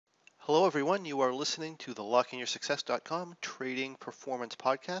Hello, everyone. You are listening to the LockInYourSuccess.com Trading Performance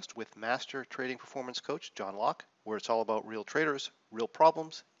Podcast with Master Trading Performance Coach John Locke, where it's all about real traders, real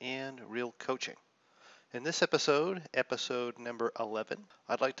problems, and real coaching. In this episode, episode number 11,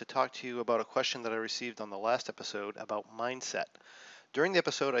 I'd like to talk to you about a question that I received on the last episode about mindset. During the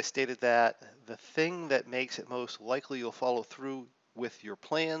episode, I stated that the thing that makes it most likely you'll follow through with your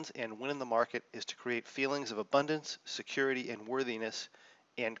plans and win in the market is to create feelings of abundance, security, and worthiness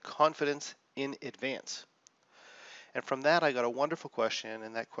and confidence in advance. And from that, I got a wonderful question,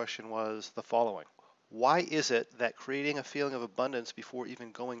 and that question was the following. Why is it that creating a feeling of abundance before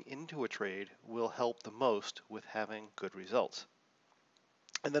even going into a trade will help the most with having good results?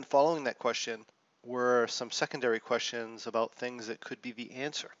 And then following that question were some secondary questions about things that could be the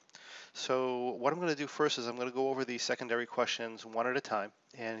answer. So what I'm going to do first is I'm going to go over these secondary questions one at a time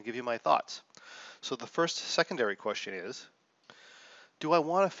and give you my thoughts. So the first secondary question is, do I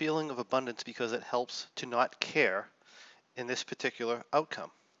want a feeling of abundance because it helps to not care in this particular outcome?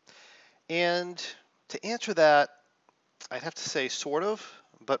 And to answer that, I'd have to say sort of,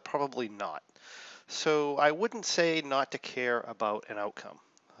 but probably not. So I wouldn't say not to care about an outcome.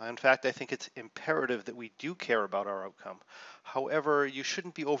 In fact, I think it's imperative that we do care about our outcome. However, you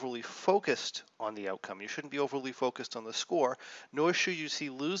shouldn't be overly focused on the outcome. You shouldn't be overly focused on the score, nor should you see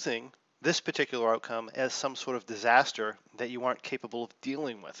losing this particular outcome as some sort of disaster that you aren't capable of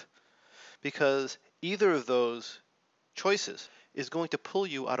dealing with. Because either of those choices is going to pull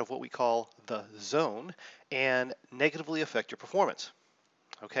you out of what we call the zone and negatively affect your performance.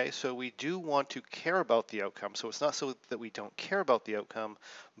 Okay, so we do want to care about the outcome. So it's not so that we don't care about the outcome,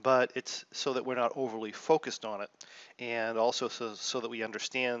 but it's so that we're not overly focused on it, and also so that we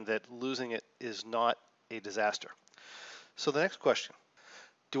understand that losing it is not a disaster. So the next question.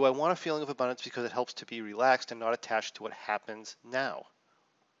 Do I want a feeling of abundance because it helps to be relaxed and not attached to what happens now?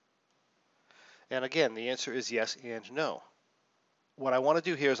 And again, the answer is yes and no. What I want to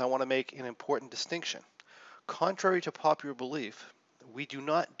do here is I want to make an important distinction. Contrary to popular belief, we do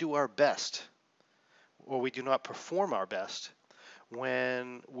not do our best, or we do not perform our best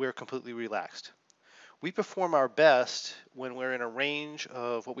when we're completely relaxed. We perform our best when we're in a range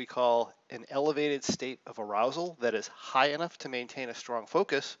of what we call an elevated state of arousal that is high enough to maintain a strong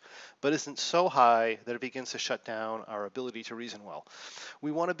focus, but isn't so high that it begins to shut down our ability to reason well.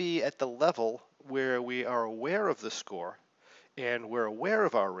 We want to be at the level where we are aware of the score and we're aware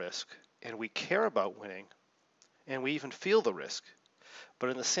of our risk and we care about winning and we even feel the risk. But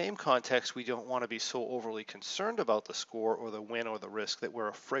in the same context, we don't want to be so overly concerned about the score or the win or the risk that we're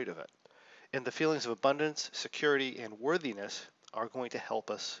afraid of it. And the feelings of abundance, security, and worthiness are going to help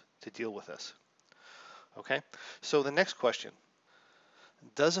us to deal with this. Okay, so the next question.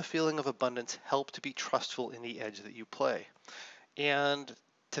 Does a feeling of abundance help to be trustful in the edge that you play? And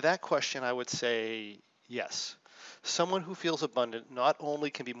to that question, I would say yes. Someone who feels abundant not only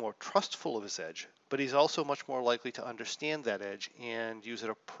can be more trustful of his edge, but he's also much more likely to understand that edge and use it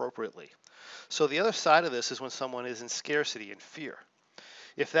appropriately. So the other side of this is when someone is in scarcity and fear.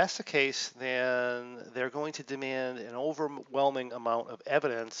 If that's the case, then they're going to demand an overwhelming amount of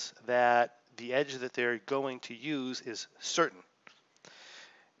evidence that the edge that they're going to use is certain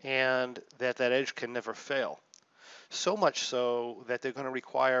and that that edge can never fail. So much so that they're going to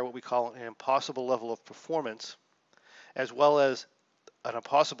require what we call an impossible level of performance, as well as an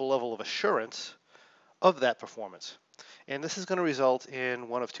impossible level of assurance of that performance. And this is going to result in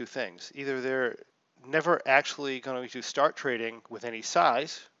one of two things. Either they're never actually going to start trading with any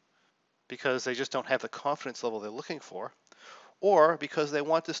size because they just don't have the confidence level they're looking for, or because they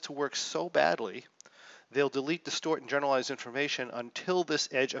want this to work so badly, they'll delete, distort, and generalize information until this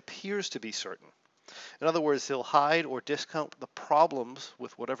edge appears to be certain. In other words, they'll hide or discount the problems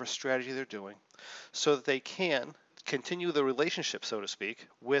with whatever strategy they're doing so that they can continue the relationship, so to speak,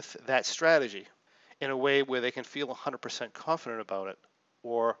 with that strategy in a way where they can feel 100% confident about it,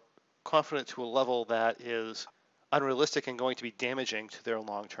 or confident to a level that is unrealistic and going to be damaging to their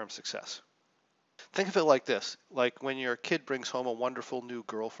long-term success. Think of it like this, like when your kid brings home a wonderful new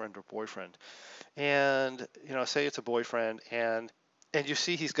girlfriend or boyfriend, and say it's a boyfriend, and you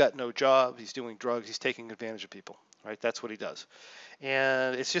see he's got no job, he's doing drugs, he's taking advantage of people, right? That's what he does.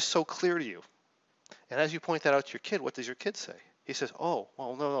 And it's just so clear to you. And as you point that out to your kid, what does your kid say? He says, "Oh,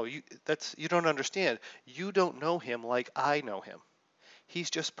 well, no, you don't understand. You don't know him like I know him. He's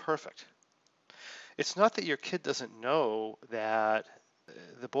just perfect." It's not that your kid doesn't know that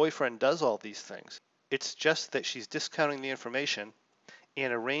the boyfriend does all these things. It's just that she's discounting the information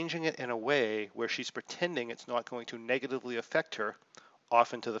and arranging it in a way where she's pretending it's not going to negatively affect her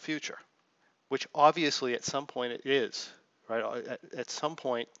off into the future, which obviously at some point it is, right? At some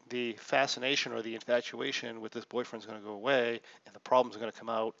point, the fascination or the infatuation with this boyfriend is going to go away, and the problems are going to come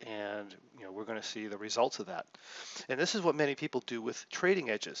out, and we're going to see the results of that. And this is what many people do with trading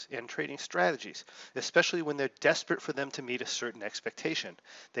edges and trading strategies, especially when they're desperate for them to meet a certain expectation.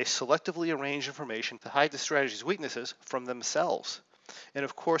 They selectively arrange information to hide the strategy's weaknesses from themselves. And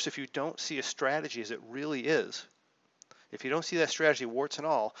of course, if you don't see a strategy as it really is, if you don't see that strategy warts and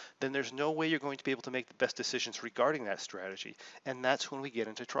all, then there's no way you're going to be able to make the best decisions regarding that strategy. And that's when we get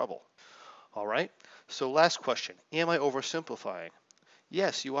into trouble. All right? So last question, am I oversimplifying?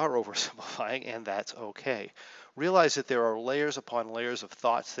 Yes, you are oversimplifying, and that's okay. Realize that there are layers upon layers of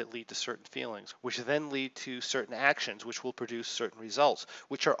thoughts that lead to certain feelings, which then lead to certain actions, which will produce certain results,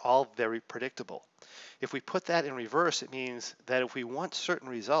 which are all very predictable. If we put that in reverse, it means that if we want certain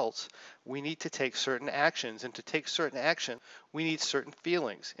results, we need to take certain actions, and to take certain action, we need certain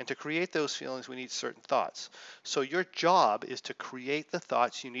feelings, and to create those feelings, we need certain thoughts. So your job is to create the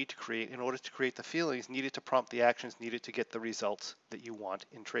thoughts you need to create in order to create the feelings needed to prompt the actions needed to get the results that you want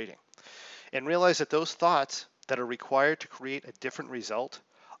in trading. And realize that those thoughts that are required to create a different result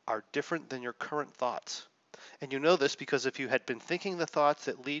are different than your current thoughts. And you know this because if you had been thinking the thoughts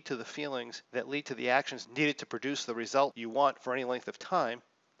that lead to the feelings that lead to the actions needed to produce the result you want for any length of time,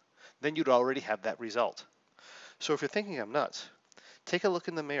 then you'd already have that result. So if you're thinking I'm nuts, take a look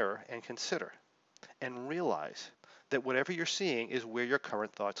in the mirror and consider and realize that whatever you're seeing is where your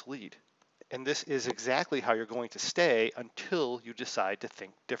current thoughts lead. And this is exactly how you're going to stay until you decide to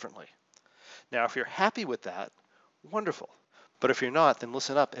think differently. Now, if you're happy with that, wonderful. But if you're not, then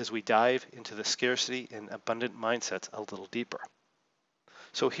listen up as we dive into the scarcity and abundant mindsets a little deeper.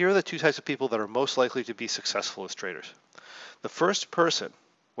 So here are the two types of people that are most likely to be successful as traders. The first person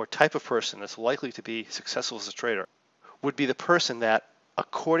or type of person that's likely to be successful as a trader would be the person that,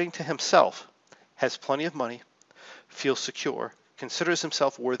 according to himself, has plenty of money, feels secure, considers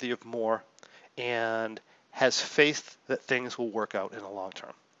himself worthy of more, and has faith that things will work out in the long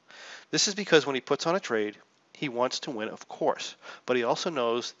term. This is because when he puts on a trade, he wants to win, of course, but he also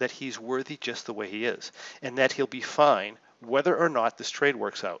knows that he's worthy just the way he is, and that he'll be fine whether or not this trade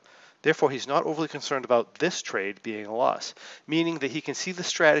works out. Therefore, he's not overly concerned about this trade being a loss, meaning that he can see the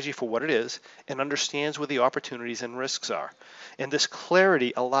strategy for what it is and understands where the opportunities and risks are. And this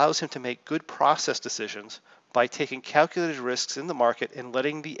clarity allows him to make good process decisions by taking calculated risks in the market and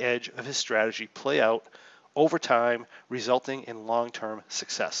letting the edge of his strategy play out over time, resulting in long-term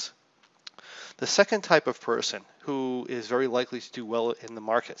success. The second type of person who is very likely to do well in the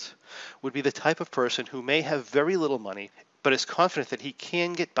markets would be the type of person who may have very little money, but is confident that he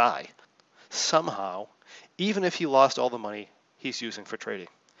can get by somehow, even if he lost all the money he's using for trading.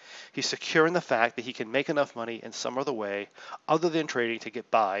 He's secure in the fact that he can make enough money in some other way other than trading to get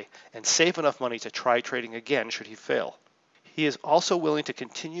by and save enough money to try trading again should he fail. He is also willing to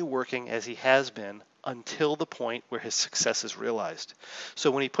continue working as he has been until the point where his success is realized.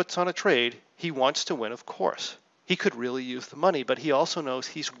 So when he puts on a trade, he wants to win, of course. He could really use the money, but he also knows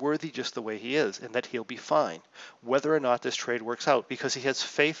he's worthy just the way he is and that he'll be fine, whether or not this trade works out, because he has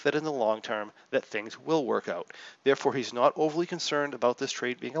faith that in the long term that things will work out. Therefore, he's not overly concerned about this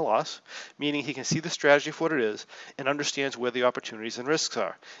trade being a loss, meaning he can see the strategy for what it is and understands where the opportunities and risks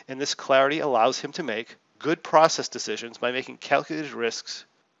are. And this clarity allows him to make good process decisions by making calculated risks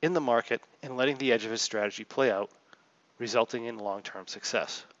in the market and letting the edge of his strategy play out, resulting in long-term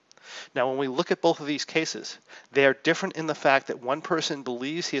success. Now, when we look at both of these cases, they are different in the fact that one person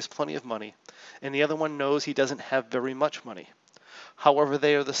believes he has plenty of money and the other one knows he doesn't have very much money. However,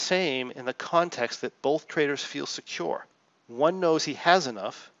 they are the same in the context that both traders feel secure. One knows he has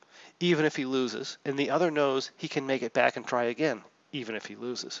enough, even if he loses, and the other knows he can make it back and try again, even if he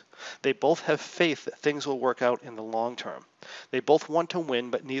loses. They both have faith that things will work out in the long term. They both want to win,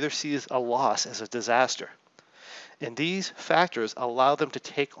 but neither sees a loss as a disaster. And these factors allow them to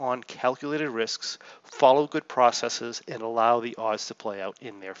take on calculated risks, follow good processes, and allow the odds to play out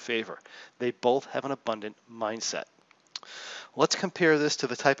in their favor. They both have an abundant mindset. Let's compare this to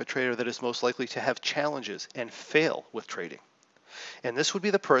the type of trader that is most likely to have challenges and fail with trading. And this would be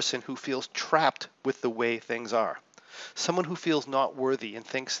the person who feels trapped with the way things are. Someone who feels not worthy and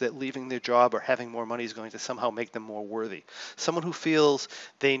thinks that leaving their job or having more money is going to somehow make them more worthy. Someone who feels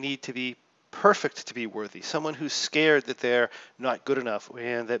they need to be perfect to be worthy. Someone who's scared that they're not good enough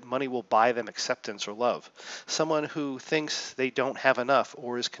and that money will buy them acceptance or love. Someone who thinks they don't have enough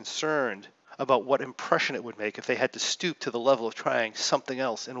or is concerned about what impression it would make if they had to stoop to the level of trying something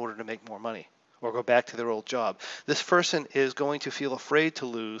else in order to make more money. or go back to their old job. This person is going to feel afraid to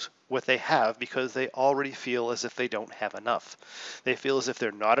lose what they have because they already feel as if they don't have enough. They feel as if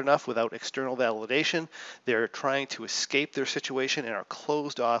they're not enough without external validation. They're trying to escape their situation and are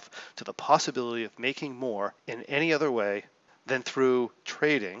closed off to the possibility of making more in any other way than through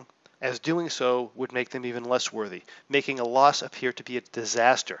trading, as doing so would make them even less worthy, making a loss appear to be a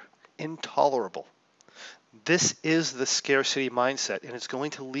disaster, intolerable. This is the scarcity mindset, and it's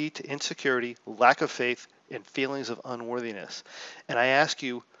going to lead to insecurity, lack of faith, and feelings of unworthiness. And I ask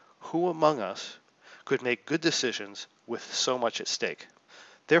you, who among us could make good decisions with so much at stake?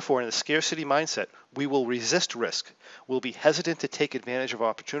 Therefore, in the scarcity mindset, we will resist risk. We'll be hesitant to take advantage of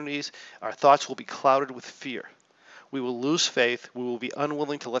opportunities. Our thoughts will be clouded with fear. We will lose faith, we will be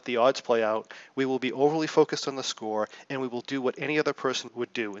unwilling to let the odds play out, we will be overly focused on the score, and we will do what any other person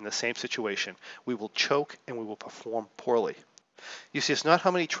would do in the same situation. We will choke and we will perform poorly. You see, it's not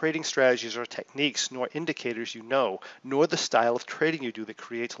how many trading strategies or techniques nor indicators you know, nor the style of trading you do that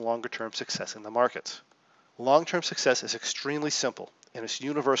creates longer-term success in the markets. Long-term success is extremely simple, and it's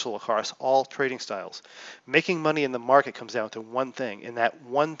universal across all trading styles. Making money in the market comes down to one thing, and that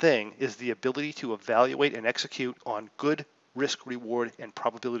one thing is the ability to evaluate and execute on good risk, reward, and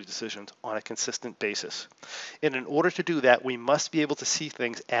probability decisions on a consistent basis. And in order to do that, we must be able to see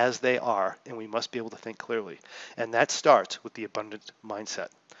things as they are, and we must be able to think clearly. And that starts with the abundant mindset.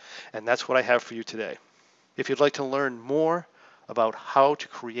 And that's what I have for you today. If you'd like to learn more about how to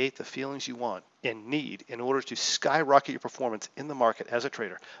create the feelings you want and need in order to skyrocket your performance in the market as a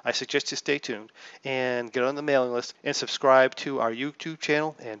trader, I suggest you stay tuned and get on the mailing list and subscribe to our YouTube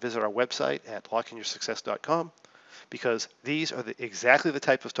channel and visit our website at lockinyoursuccess.com, because these are exactly the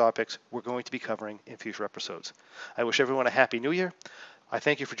type of topics we're going to be covering in future episodes. I wish everyone a happy new year. I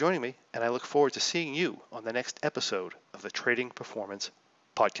thank you for joining me, and I look forward to seeing you on the next episode of the Trading Performance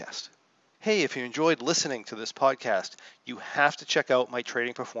Podcast. Hey, if you enjoyed listening to this podcast, you have to check out my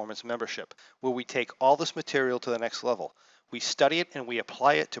Trading Performance membership, where we take all this material to the next level. We study it and we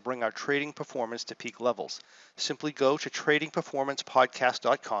apply it to bring our trading performance to peak levels. Simply go to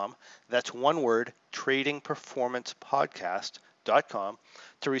tradingperformancepodcast.com, that's one word, tradingperformancepodcast.com,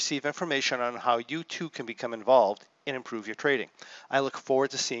 to receive information on how you too can become involved and improve your trading. I look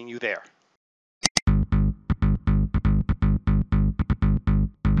forward to seeing you there.